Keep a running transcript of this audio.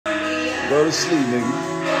Go to sleep, nigga.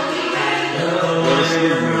 Go to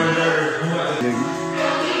sleep,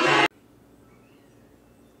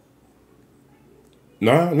 nigga.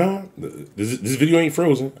 Nah. This video ain't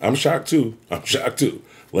frozen. I'm shocked too.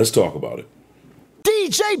 Let's talk about it.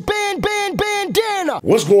 DJ Bandana.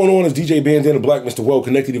 What's going on? Is DJ Bandana Black, Mr. Well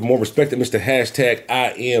Connected, even more respected, Mr. Hashtag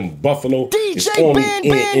IAmBuffalo.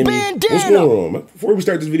 DJ Bandana. What's going on, man? Before we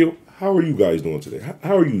start this video, how are you guys doing today?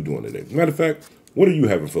 How are you doing today? Matter of fact, what are you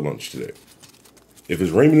having for lunch today? If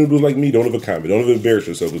it's ramen noodles like me, don't ever comment. Don't ever embarrass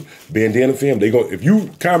yourself. Bandana fam, if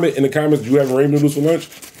you comment in the comments you having ramen noodles for lunch,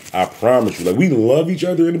 I promise you, like, we love each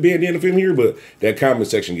other in the Bandana fam here, but that comment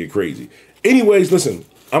section get crazy. Anyways, listen,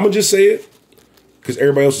 I'm gonna just say it because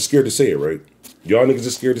everybody else is scared to say it, right? Y'all niggas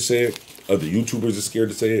are scared to say it. Other YouTubers are scared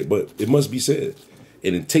to say it, but it must be said.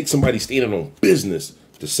 And it takes somebody standing on business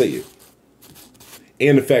to say it.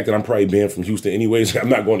 And the fact that I'm probably banned from Houston anyways. I'm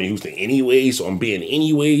not going to Houston anyways, so I'm banned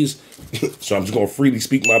anyways. So I'm just going to freely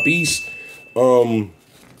speak my piece. What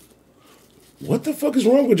the fuck is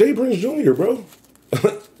wrong with J Prince Jr., bro?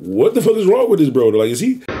 What the fuck is wrong with this bro? Like, is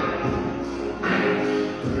he?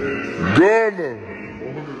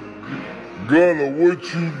 Gunna, what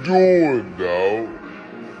you doing, dawg?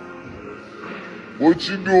 What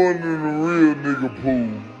you doing in the real nigga pool?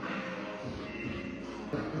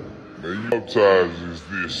 Man, you monetizes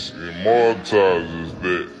this and monetizes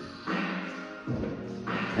that.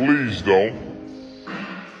 Please don't.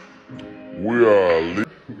 We are lit.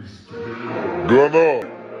 Gunna.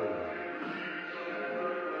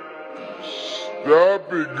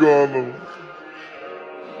 Stop it, Gunna.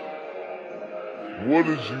 What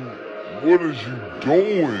is you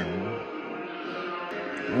doing?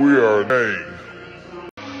 We are name.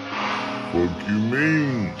 Fuck you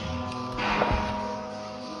mean?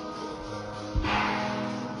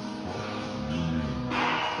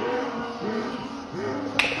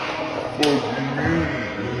 Fuck you mean?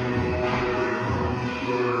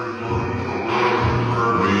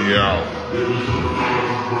 Me out.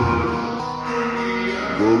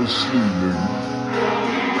 Go to sleep, nigga.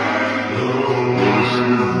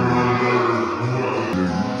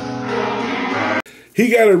 He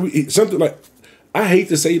got something like, I hate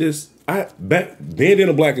to say this.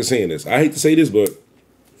 Bandana Black is saying this. I hate to say this, but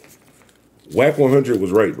Whack 100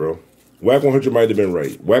 was right, bro. Whack 100 might have been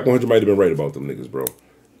right. Whack 100 might have been right about them niggas, bro.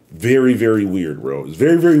 Very, very weird, bro. It's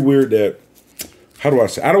very, very weird that, how do I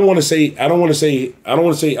say? I don't want to say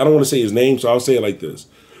his name, so I'll say it like this.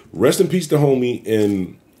 Rest in peace to homie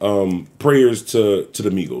and prayers to the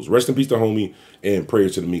Migos. Rest in peace to homie and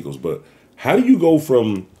prayers to the Migos. But how do you go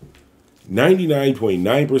from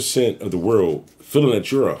 99.9% of the world feeling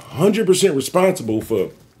that you're 100% responsible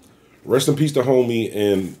for rest in peace to homie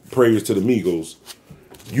and prayers to the Migos?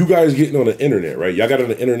 You guys getting on the internet, right? Y'all got on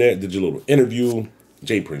the internet, did your little interview.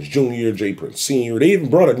 J Prince Jr., J Prince Sr. They even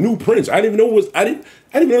brought a new Prince. I didn't even know I didn't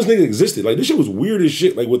know this nigga existed. Like, this shit was weird as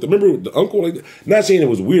shit. Like, remember the uncle? Like, not saying it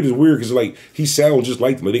was weird because like he sounds just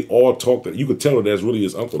like them. Like, they all talk that you could tell that that's really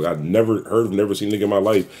his uncle. Like, I've never heard of, never seen a nigga in my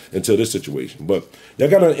life until this situation. But y'all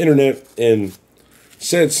got on the internet and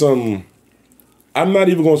said some. I'm not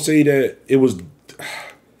even gonna say that it was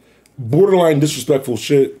borderline disrespectful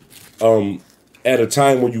shit. At a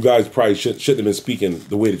time when you guys probably shouldn't have been speaking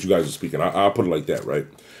the way that you guys are speaking. I'll put it like that, right?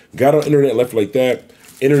 Got on internet, left like that.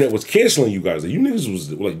 Internet was canceling you guys. Like, you niggas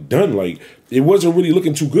was like done. Like, it wasn't really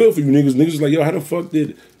looking too good for you niggas. Niggas was like, yo, how the fuck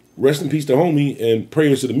did rest in peace to homie and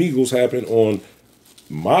prayers to the Migos happen on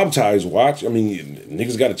Mob Ties watch? I mean,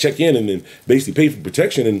 niggas got to check in and then basically pay for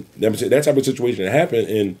protection, and that type of situation that happened,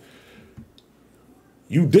 and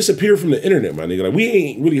you disappear from the internet, my nigga. Like, we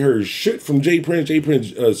ain't really heard shit from J Prince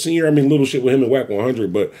Sr. I mean, little shit with him and Whack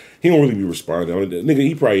 100, but he don't really be responding. I mean, nigga,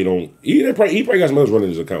 he probably don't. He probably got some else running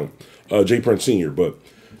his account, J Prince Sr. But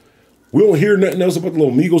we don't hear nothing else about the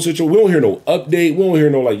little Migos situation. We don't hear no update. We don't hear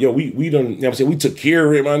no like, yo, we done. You know what I'm saying, we took care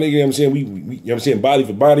of it, my nigga. You know what I'm saying, we you know what I'm saying, body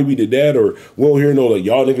for body, we did that. Or we don't hear no like,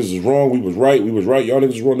 y'all niggas is wrong. We was right. Y'all niggas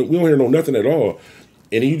was wrong. We don't hear no nothing at all.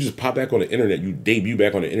 And then you just pop back on the internet. You debut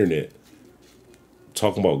back on the internet,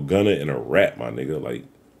 talking about Gunna and a rap, my nigga. Like,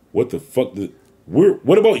 what the fuck?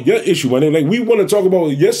 What about your issue, my nigga? Like, we want to talk about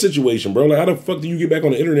your situation, bro. Like, how the fuck do you get back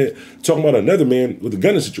on the internet talking about another man with the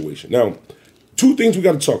Gunna situation? Now, two things we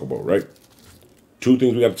got to talk about, right? Two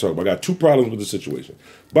things we got to talk about. I got two problems with the situation.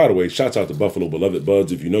 By the way, shouts out to Buffalo Beloved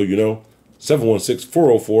Buds. If you know, you know.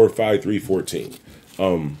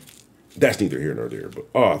 716-404-5314. That's neither here nor there, but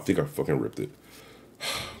I think I fucking ripped it.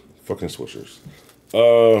 Fucking swishers.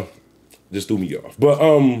 Just threw me off. But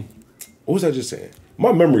what was I just saying?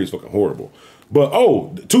 My memory is fucking horrible. But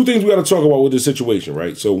two things we got to talk about with this situation,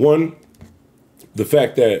 right? So one, the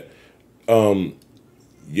fact that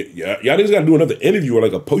y'all just gotta do another interview or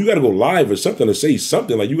like you gotta go live or something to say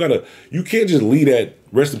something. Like you can't just leave that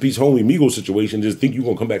rest in peace homie Migos situation. Just think you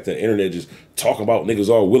gonna come back to the internet just talking about niggas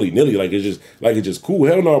all willy nilly like it's just cool.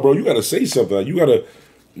 Hell no, bro. You gotta say something. Like, you gotta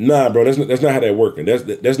bro. That's not how that working.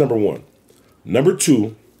 That's number one. Number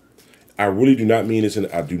two, I really do not mean this in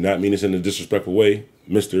a disrespectful way,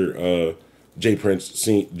 Mr. J. Prince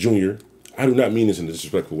Jr. I do not mean this in a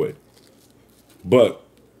disrespectful way, but.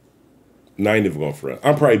 I ain't never going for it.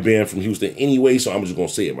 I'm probably banned from Houston anyway, so I'm just gonna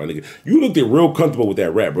say it, my nigga. You looked it real comfortable with that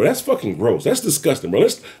rap, bro. That's fucking gross. That's disgusting, bro.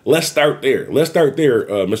 Let's start there.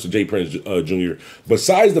 Mr. J. Prince Jr.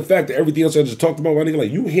 Besides the fact that everything else I just talked about, my nigga, like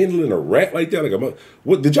you handling a rap like that, like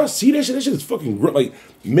what? Did y'all see that shit? That shit is fucking gross. Like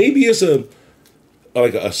maybe it's a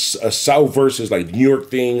South versus like New York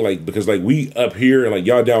thing, like because like we up here and like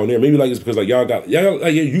y'all down there. Maybe like it's because like y'all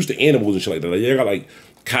like used to animals and shit like that. Like y'all got like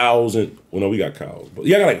cows and no, we got cows, but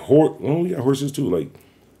y'all got like we got horses too. Like,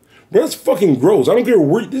 bro, that's fucking gross. I don't care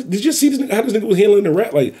where. Did you see this? How this nigga was handling the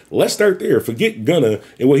rap? Like, let's start there. Forget Gunna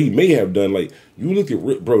and what he may have done. Like, you look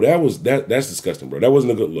at bro. That's disgusting, bro. That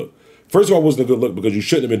wasn't a good look. First of all, it wasn't a good look because you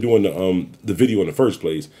shouldn't have been doing the video in the first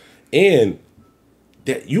place, and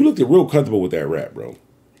that you looked real comfortable with that rap, bro.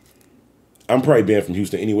 I'm probably banned from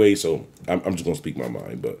Houston anyway, so I'm just gonna speak my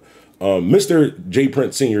mind. But Mr. J.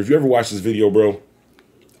 Prince Sr., if you ever watch this video, bro.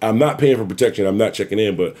 I'm not paying for protection. I'm not checking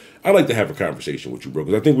in, but I'd like to have a conversation with you, bro,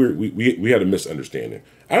 because I think we had a misunderstanding.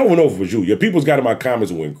 I don't know if it was you. Your people's got in my comments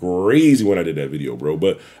and went crazy when I did that video, bro,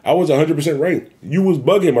 but I was 100% right. You was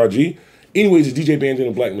bugging, my G. Anyways, it's DJ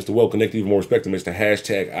Bandana Black, Mr. Well Connected, even more respect to Mr.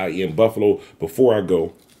 Hashtag IAmBuffalo. Before I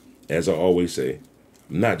go, as I always say,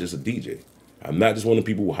 I'm not just a DJ. I'm not just one of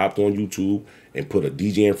the people who hopped on YouTube and put a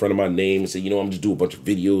DJ in front of my name and say, I'm just doing a bunch of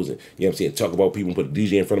videos and, you know what I'm saying, talk about people and put a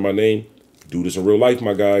DJ in front of my name. Do this in real life,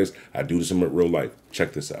 my guys. I do this in real life.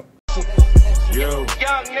 Check this out. Yo.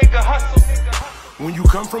 Young nigga hustle. When you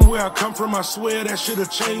come from where I come from, I swear that should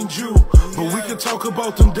have changed you. But we can talk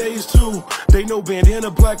about them days too. They know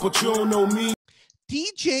Bandana Black, but you don't know me.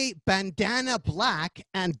 DJ Bandana Black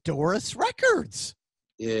and Doris Records.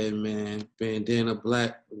 Yeah, man. Bandana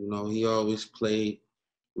Black, he always played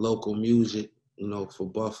local music, for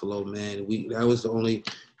Buffalo, man. That was the only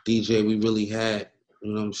DJ we really had.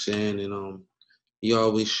 You know what I'm saying? And he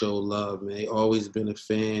always showed love, man. He always been a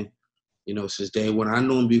fan, since day one. I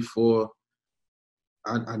knew him before.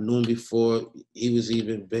 I knew him before he was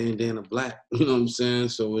even Bandana Black. You know what I'm saying?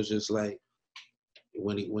 So it was just like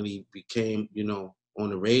when he became, on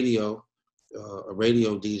the radio, a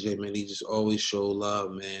radio DJ, man. He just always showed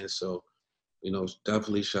love, man. So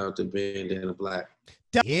definitely shout out to Bandana Black.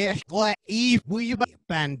 Yeah,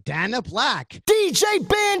 Bandana Black. DJ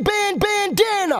Bandana.